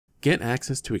Get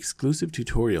access to exclusive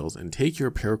tutorials and take your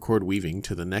paracord weaving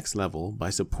to the next level by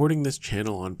supporting this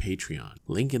channel on Patreon.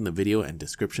 Link in the video and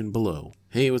description below.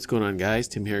 Hey, what's going on guys?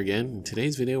 Tim here again. In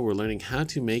today's video we're learning how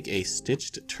to make a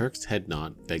stitched Turk's head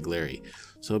knot Begleri.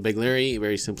 So Begleri,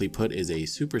 very simply put, is a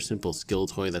super simple skill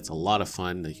toy that's a lot of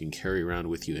fun that you can carry around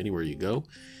with you anywhere you go.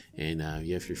 And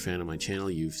if you're a fan of my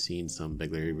channel, you've seen some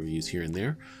Begleri reviews here and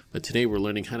there. But today we're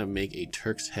learning how to make a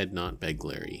Turk's head knot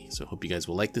Begleri. So I hope you guys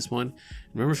will like this one.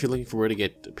 Remember, if you're looking for where to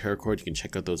get Paracord, you can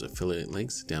check out those affiliate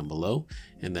links down below.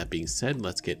 And that being said,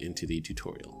 let's get into the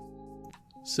tutorial.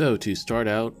 So to start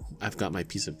out, I've got my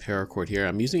piece of paracord here.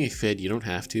 I'm using a fid. You don't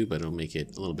have to, but it'll make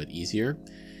it a little bit easier.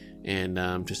 And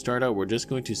to start out, we're just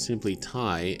going to simply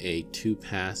tie a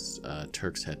 2-pass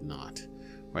Turk's head knot,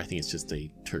 or I think it's just a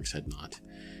Turk's head knot.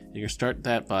 And you're going to start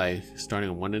that by starting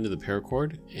on one end of the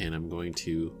paracord, and I'm going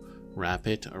to wrap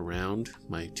it around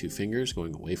my 2 fingers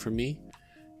going away from me.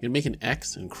 You're going to make an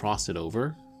X and cross it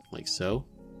over like so.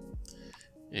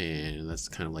 And that's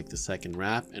kind of like the second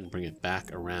wrap, and bring it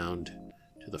back around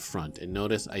to the front. And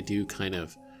notice I do kind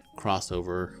of cross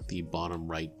over the bottom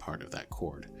right part of that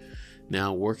cord.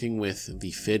 Now, working with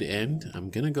the fid end, I'm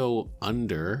going to go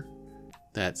under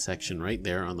that section right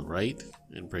there on the right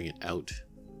and bring it out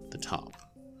the top.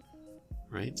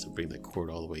 Right, so bring that cord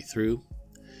all the way through.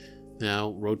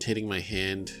 Now, rotating my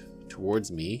hand towards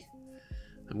me,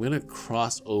 I'm going to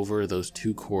cross over those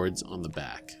 2 cords on the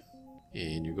back.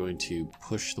 And you're going to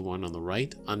push the one on the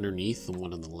right underneath the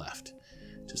one on the left.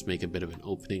 Just make a bit of an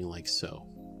opening like so.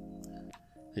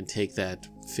 Then take that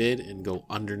fid and go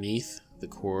underneath the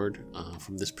cord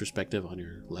from this perspective on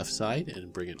your left side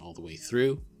and bring it all the way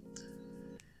through.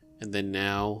 And then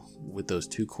now with those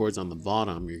 2 cords on the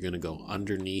bottom, you're going to go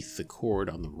underneath the cord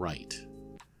on the right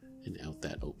and out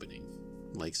that opening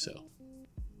like so.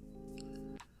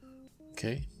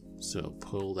 Okay, so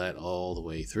pull that all the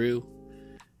way through.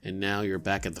 And now you're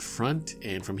back at the front,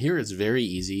 and from here it's very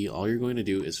easy. All you're going to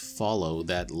do is follow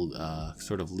that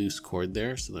sort of loose cord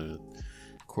there. So the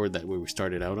cord that we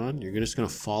started out on, you're just going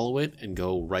to follow it and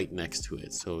go right next to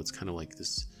it. So it's kind of like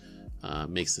this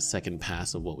makes the second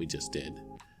pass of what we just did.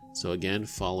 So again,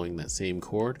 following that same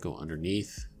cord, go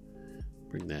underneath,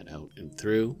 bring that out and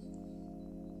through,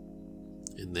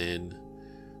 and then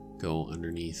go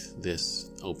underneath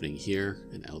this opening here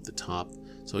and out the top.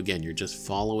 So again, you're just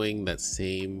following that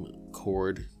same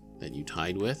cord that you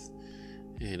tied with.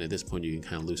 And at this point, you can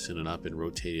kind of loosen it up and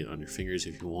rotate it on your fingers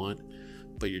if you want.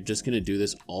 But you're just going to do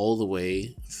this all the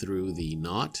way through the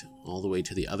knot, all the way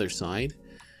to the other side.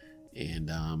 And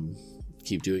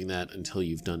keep doing that until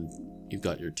you've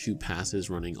got your 2 passes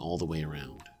running all the way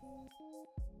around.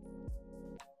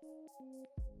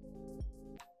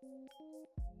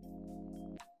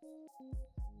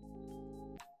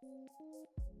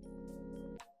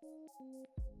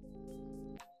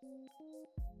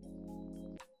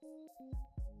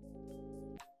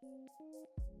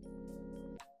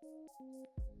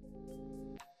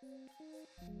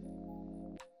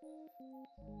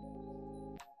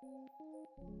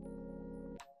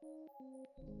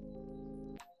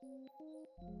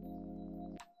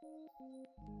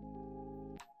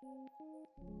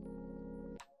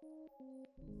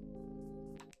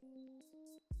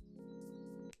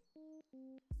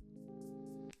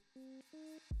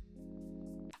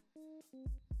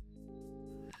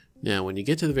 Now, when you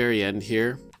get to the very end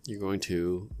here, you're going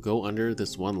to go under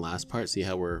this one last part. See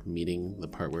how we're meeting the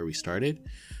part where we started?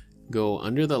 Go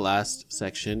under the last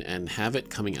section and have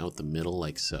it coming out the middle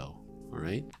like so. All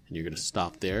right, and you're going to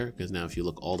stop there because now if you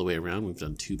look all the way around, we've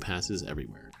done 2 passes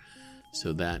everywhere.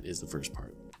 So that is the first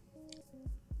part.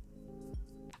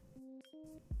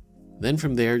 Then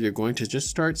from there, you're going to just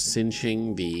start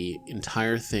cinching the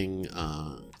entire thing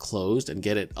closed and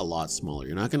get it a lot smaller.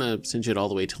 You're not going to cinch it all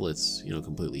the way till it's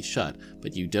completely shut,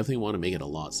 but you definitely want to make it a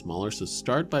lot smaller. So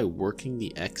start by working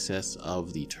the excess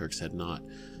of the Turk's head knot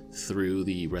through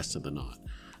the rest of the knot.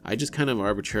 I just kind of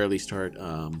arbitrarily start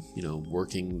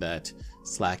working that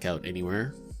slack out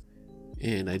anywhere.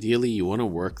 And ideally you want to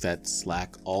work that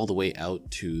slack all the way out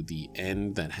to the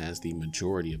end that has the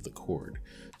majority of the cord.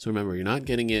 So remember, you're not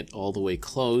getting it all the way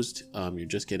closed, you're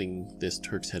just getting this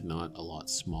Turk's head knot a lot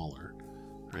smaller,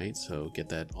 right? So get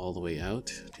that all the way out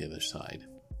to the other side.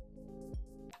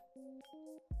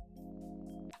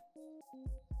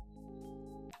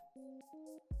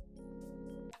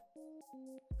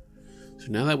 So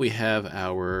now that we have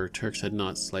our Turk's head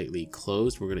knot slightly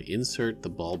closed, we're going to insert the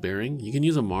ball bearing. You can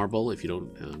use a marble if you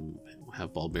don't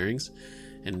have ball bearings.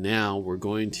 And now we're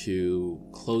going to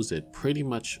close it pretty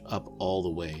much up all the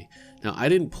way. Now I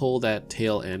didn't pull that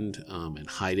tail end and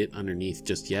hide it underneath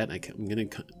just yet. I'm going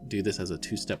to do this as a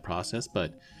 2-step process,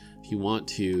 but If you want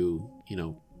to,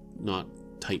 not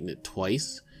tighten it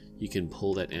twice, you can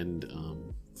pull that end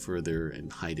further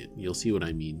and hide it. You'll see what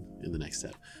I mean in the next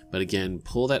step. But again,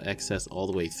 pull that excess all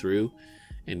the way through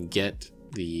and get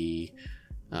the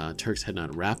Turk's head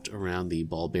knot wrapped around the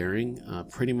ball bearing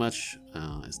pretty much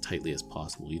as tightly as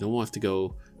possible. You don't want to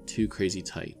go too crazy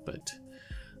tight, but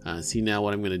see now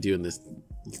what I'm going to do in this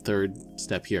third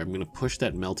step here. I'm going to push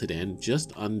that melted end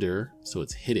just under so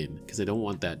it's hidden, because I don't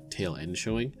want that tail end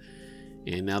showing.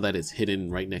 And now that it's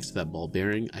hidden right next to that ball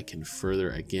bearing, I can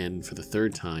further, again for the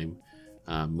third time,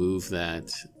 move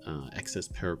that excess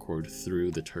paracord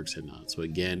through the Turk's head knot. So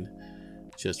again,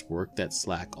 just work that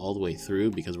slack all the way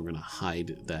through, because we're going to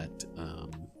hide that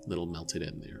little melted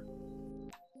end there.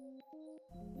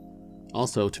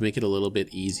 Also, to make it a little bit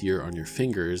easier on your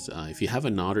fingers, if you have a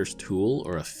knotter's tool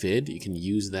or a fid, you can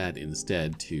use that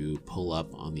instead to pull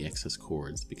up on the excess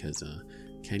cords, because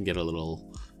it can get a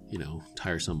little,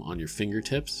 tiresome on your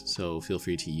fingertips. So feel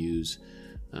free to use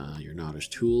your knotter's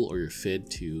tool or your fid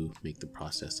to make the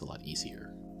process a lot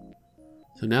easier.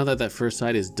 So now that that first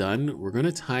side is done, we're going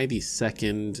to tie the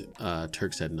second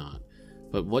Turk's head knot.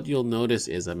 But what you'll notice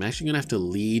is I'm actually going to have to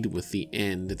lead with the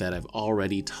end that I've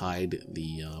already tied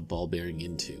the ball bearing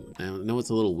into. Now, I know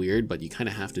it's a little weird, but you kind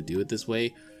of have to do it this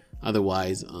way.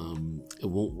 Otherwise, it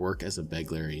won't work as a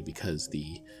Begleri, because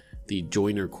the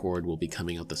joiner cord will be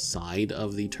coming out the side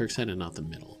of the Turk's head and not the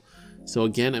middle. So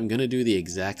again, I'm going to do the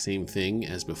exact same thing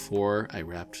as before. I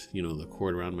wrapped, the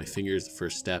cord around my fingers, the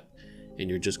first step, and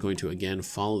you're just going to, again,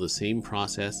 follow the same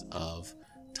process of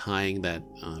tying that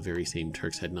very same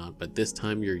Turk's head knot, but this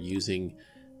time you're using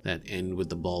that end with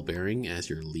the ball bearing as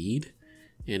your lead.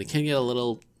 And it can get a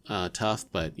little tough,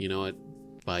 but you know what,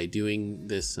 by doing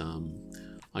this on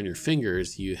your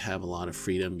fingers, you have a lot of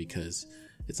freedom, because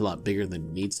it's a lot bigger than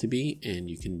it needs to be, and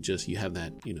you have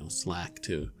that slack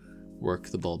to work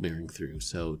the ball bearing through.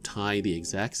 So tie the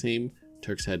exact same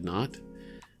Turk's head knot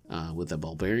with the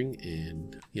ball bearing,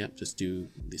 and just do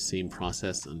the same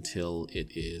process until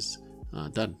it is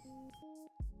done.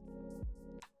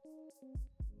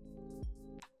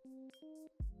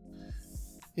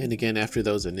 And again, after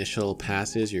those initial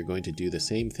passes, you're going to do the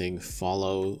same thing.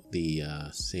 Follow the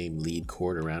same lead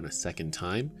cord around a second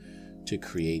time to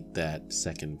create that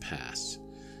second pass.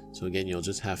 So again, you'll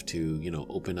just have to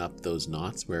open up those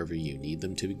knots wherever you need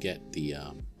them to get the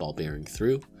ball bearing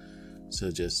through. So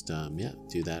just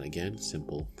do that again,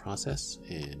 simple process,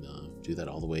 and do that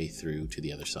all the way through to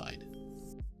the other side.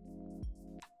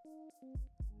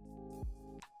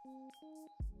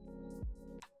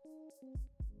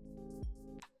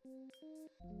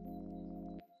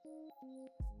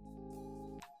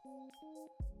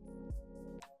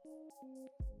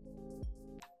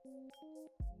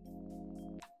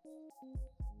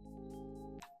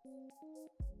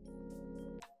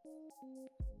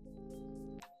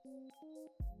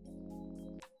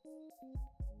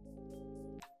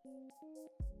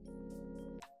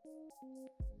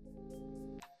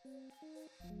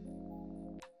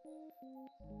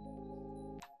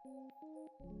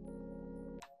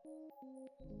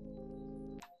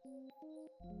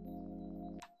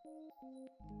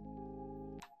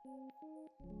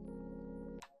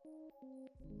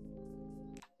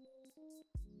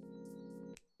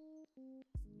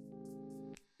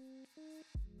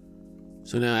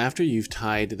 So now after you've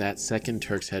tied that second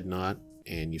Turk's head knot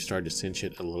and you've started to cinch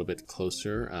it a little bit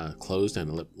closer, closed and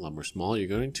a lot more small, you're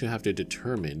going to have to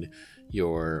determine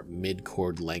your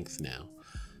mid-cord length now.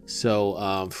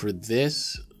 So for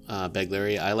this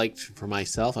Begleri, I like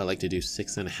to do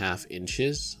 6.5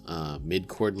 inches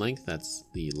mid-cord length. That's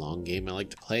the long game I like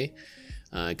to play.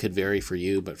 It could vary for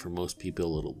you, but for most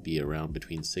people it'll be around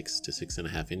between 6 to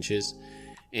 6.5 inches.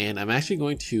 And I'm actually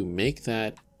going to make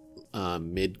that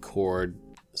mid-cord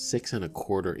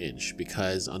 6.25 inch,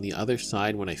 because on the other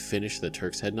side, when I finish the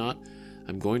Turk's head knot,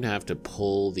 I'm going to have to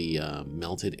pull the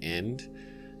melted end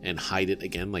and hide it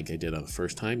again like I did on the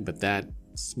first time. But that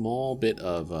small bit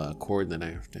of cord that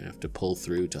I have to pull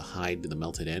through to hide the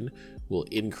melted end will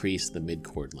increase the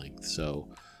mid-cord length. So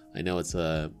I know it's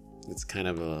kind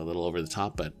of a little over the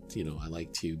top, but I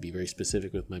like to be very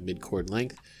specific with my mid-cord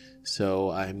length.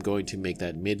 So I'm going to make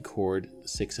that mid-cord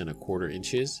 6.25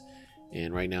 inches.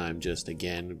 And right now I'm just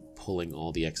again pulling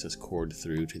all the excess cord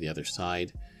through to the other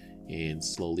side and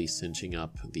slowly cinching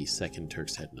up the second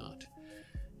Turk's head knot.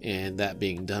 And that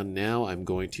being done now, I'm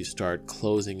going to start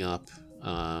closing up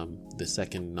the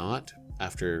second knot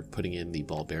after putting in the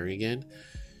ball bearing again.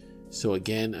 So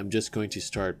again, I'm just going to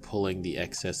start pulling the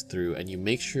excess through, and you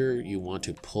make sure you want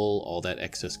to pull all that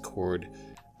excess cord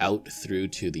out through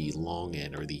to the long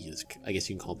end, or the, I guess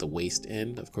you can call it the waist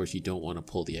end. Of course, you don't want to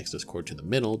pull the excess cord to the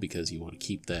middle because you want to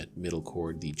keep that middle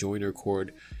cord, the joiner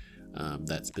cord,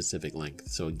 that specific length.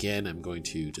 So again, I'm going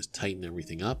to just tighten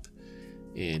everything up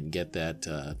and get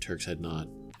that Turk's head knot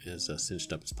as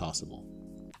cinched up as possible.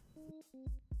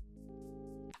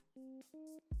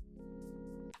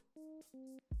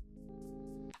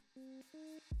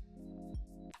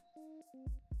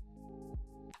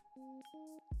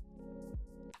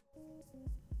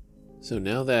 So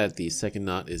now that the second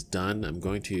knot is done, I'm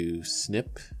going to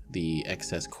snip the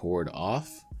excess cord off,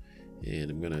 and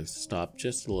I'm going to stop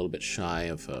just a little bit shy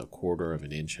of 1/4 of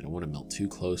an inch. I don't want to melt too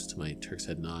close to my Turk's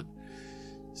head knot.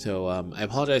 So I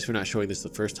apologize for not showing this the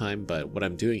first time, but what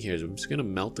I'm doing here is I'm just going to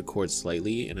melt the cords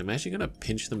slightly, and I'm actually going to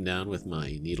pinch them down with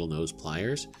my needle nose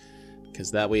pliers,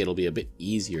 because that way it'll be a bit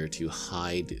easier to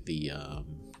hide the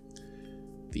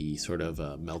sort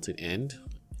of melted end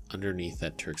underneath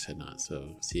that Turk's head knot.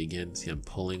 So see I'm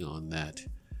pulling on that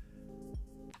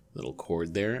little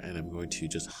cord there, and I'm going to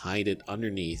just hide it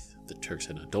underneath the Turk's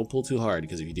head knot. Don't pull too hard,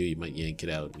 because if you do, you might yank it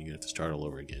out and you're gonna have to start all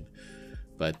over again.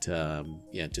 But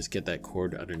yeah, just get that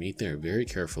cord underneath there very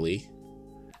carefully.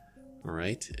 All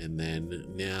right, and then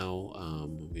now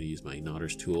I'm going to use my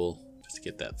knotter's tool just to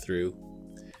get that through.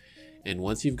 And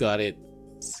once you've got it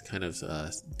kind of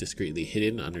discreetly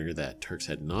hidden under that Turk's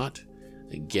head knot,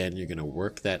 again, you're going to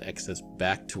work that excess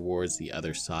back towards the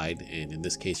other side, and in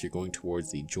this case, you're going towards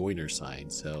the joiner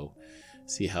side. So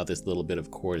see how this little bit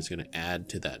of cord is going to add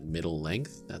to that middle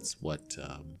length. That's why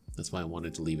I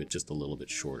wanted to leave it just a little bit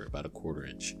shorter, about 1/4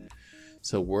 inch.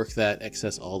 So work that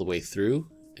excess all the way through,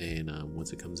 and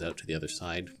once it comes out to the other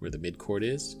side where the mid cord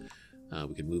is,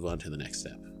 we can move on to the next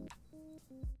step.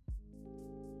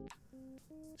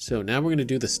 So now we're going to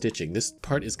do the stitching. This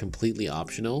part is completely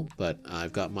optional, but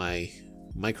I've got my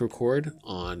micro cord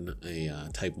on a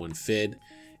type 1 fid,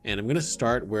 and I'm going to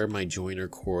start where my joiner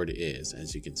cord is,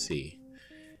 as you can see.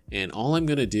 And all I'm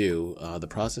going to do, the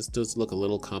process does look a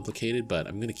little complicated, but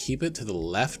I'm going to keep it to the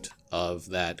left of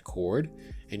that cord,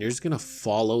 and you're just going to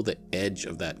follow the edge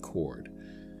of that cord.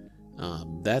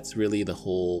 That's really the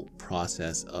whole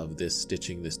process of this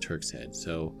stitching this Turk's head.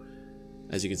 So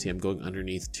as you can see, I'm going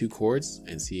underneath 2 cords,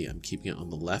 and see I'm keeping it on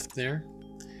the left there.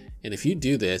 And if you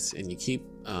do this and you keep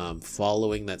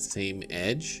following that same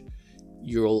edge,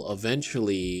 you'll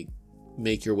eventually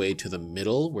make your way to the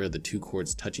middle where the 2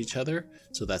 cords touch each other.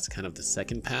 So that's kind of the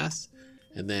second pass,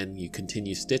 and then you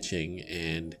continue stitching,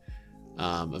 and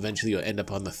eventually you'll end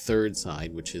up on the 3rd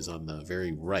side, which is on the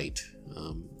very right.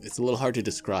 It's a little hard to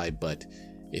describe, but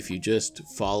if you just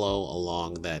follow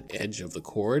along that edge of the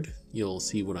cord, you'll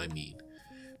see what I mean.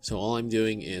 So all I'm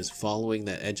doing is following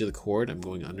that edge of the cord. I'm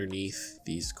going underneath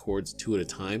these cords 2 at a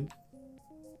time,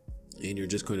 and you're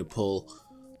just going to pull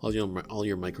all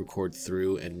your microcord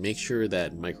through, and make sure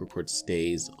that microcord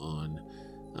stays on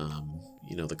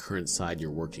the current side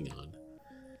you're working on.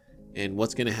 And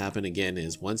what's going to happen again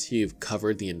is once you've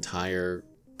covered the entire,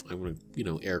 I'm going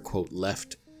to air quote,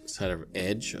 left side of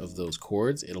edge of those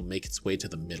cords, it'll make its way to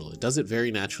the middle. It does it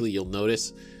very naturally. You'll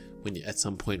notice at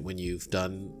some point when you've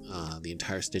done the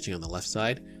entire stitching on the left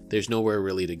side, there's nowhere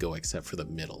really to go except for the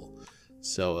middle.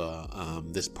 So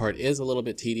this part is a little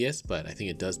bit tedious, but I think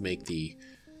it does make the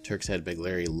Turk's head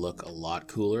Begleri look a lot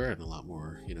cooler and a lot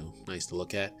more, nice to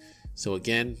look at. So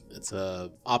again, it's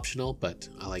optional, but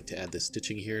I like to add this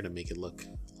stitching here to make it look,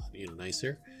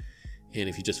 nicer. And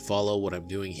if you just follow what I'm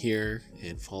doing here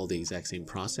and follow the exact same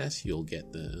process, you'll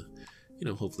get the,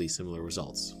 hopefully similar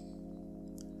results.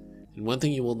 And one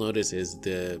thing you will notice is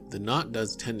the knot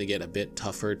does tend to get a bit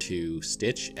tougher to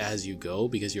stitch as you go,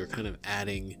 because you're kind of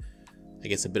adding, I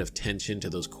guess, a bit of tension to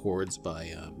those cords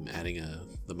by adding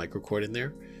the microcord in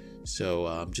there.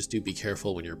 So just do be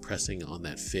careful when you're pressing on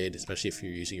that fid, especially if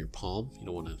you're using your palm. You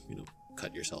don't want to,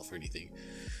 cut yourself or anything.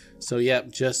 So yeah,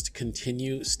 just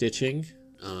continue stitching.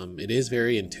 It is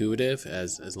very intuitive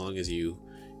as long as you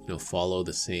follow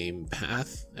the same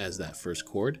path as that first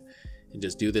cord, and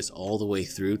just do this all the way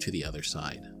through to the other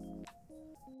side.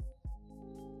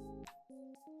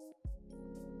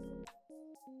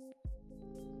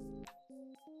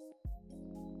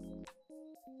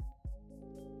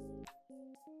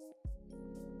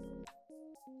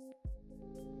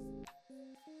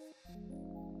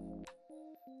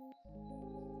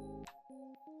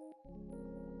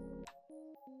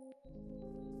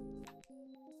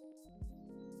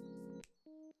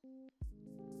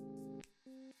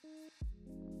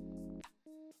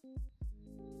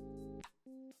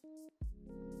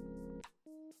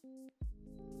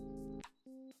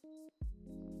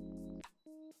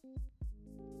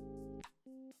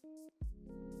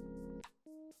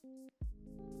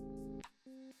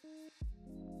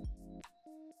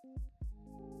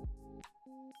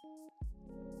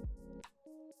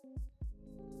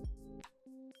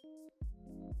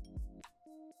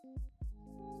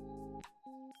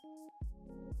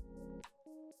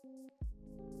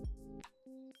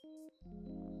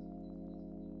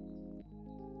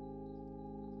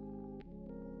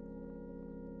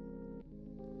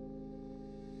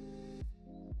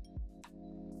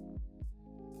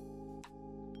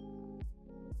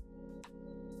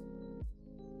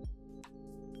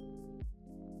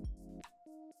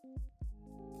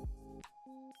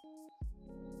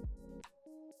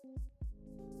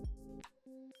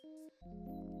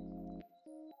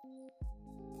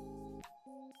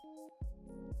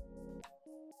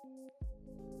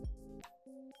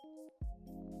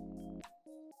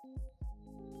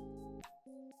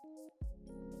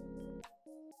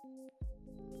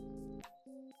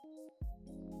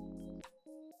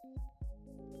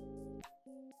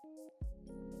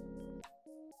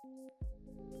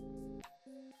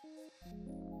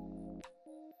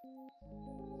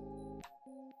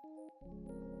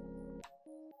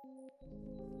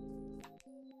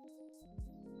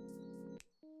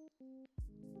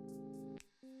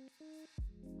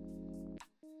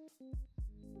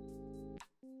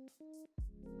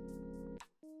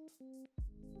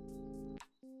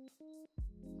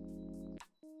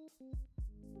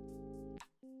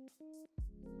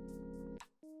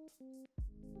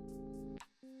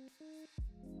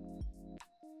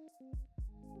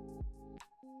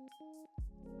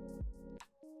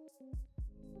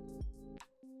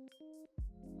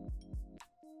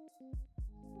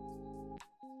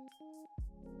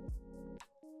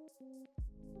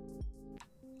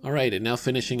 Alright, and now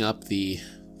finishing up the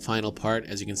final part.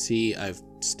 As you can see, I've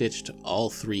stitched all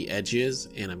 3 edges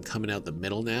and I'm coming out the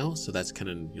middle now, so that's kind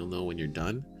of, you'll know when you're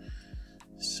done.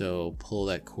 So pull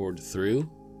that cord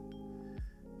through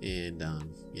and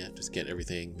yeah, just get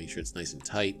everything, make sure it's nice and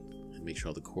tight and make sure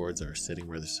all the cords are sitting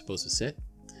where they're supposed to sit.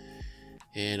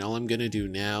 And all I'm going to do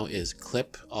now is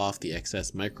clip off the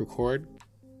excess microcord.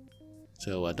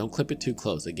 So don't clip it too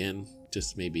close, again,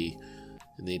 just maybe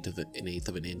an eighth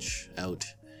of an inch out.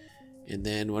 And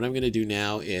then what I'm going to do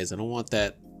now is I don't want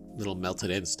that little melted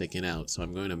end sticking out, so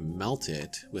I'm going to melt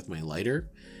it with my lighter,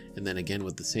 and then again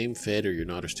with the same fit or your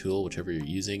knotter's tool, whichever you're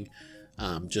using,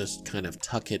 just kind of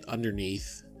tuck it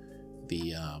underneath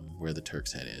the where the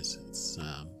Turk's head is. It's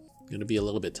going to be a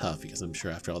little bit tough because I'm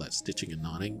sure after all that stitching and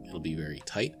knotting it'll be very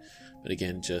tight, but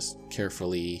again, just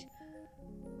carefully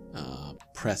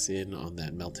press in on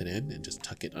that melted end and just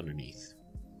tuck it underneath.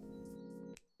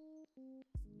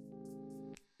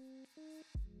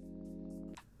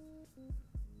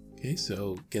 Okay,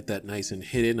 so get that nice and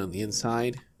hidden on the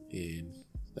inside, and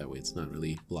that way it's not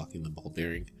really blocking the ball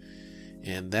bearing.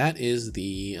 And that is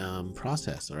the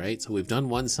process. All right, so we've done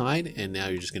one side and now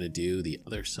you're just going to do the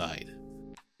other side.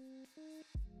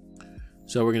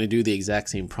 So we're going to do the exact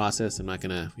same process. I'm not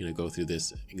going to go through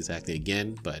this exactly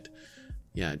again, but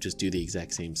yeah, just do the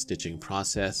exact same stitching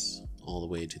process all the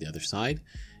way to the other side.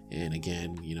 And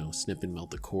again, snip and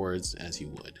melt the cords as you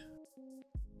would.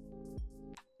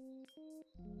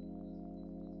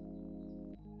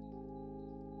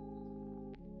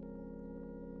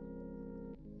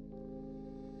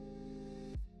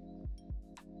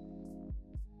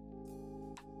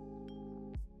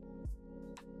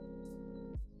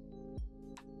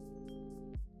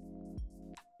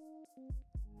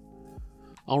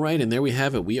 Alright, and there we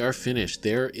have it. We are finished.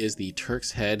 There is the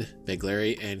Turk's head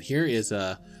Begleri, and here is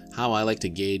how I like to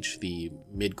gauge the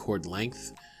mid-cord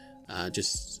length.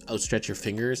 Just outstretch your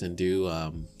fingers and do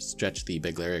stretch the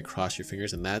Begleri across your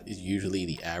fingers, and that is usually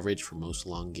the average for most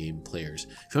long game players.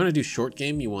 If you want to do short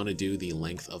game, you want to do the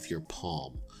length of your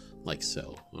palm, like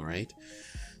so. Alright.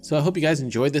 So I hope you guys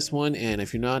enjoyed this one, and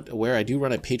if you're not aware, I do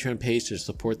run a Patreon page to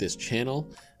support this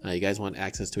channel. You guys want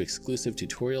access to exclusive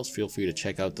tutorials, feel free to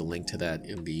check out the link to that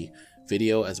in the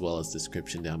video as well as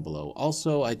description down below.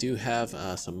 Also, I do have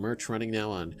some merch running now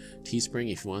on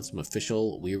Teespring. If you want some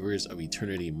official Weavers of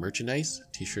Eternity merchandise,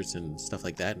 t-shirts and stuff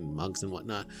like that, and mugs and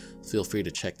whatnot, feel free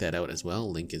to check that out as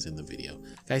well. Link is in the video.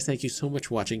 Guys, thank you so much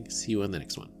for watching. See you on the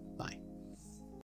next one.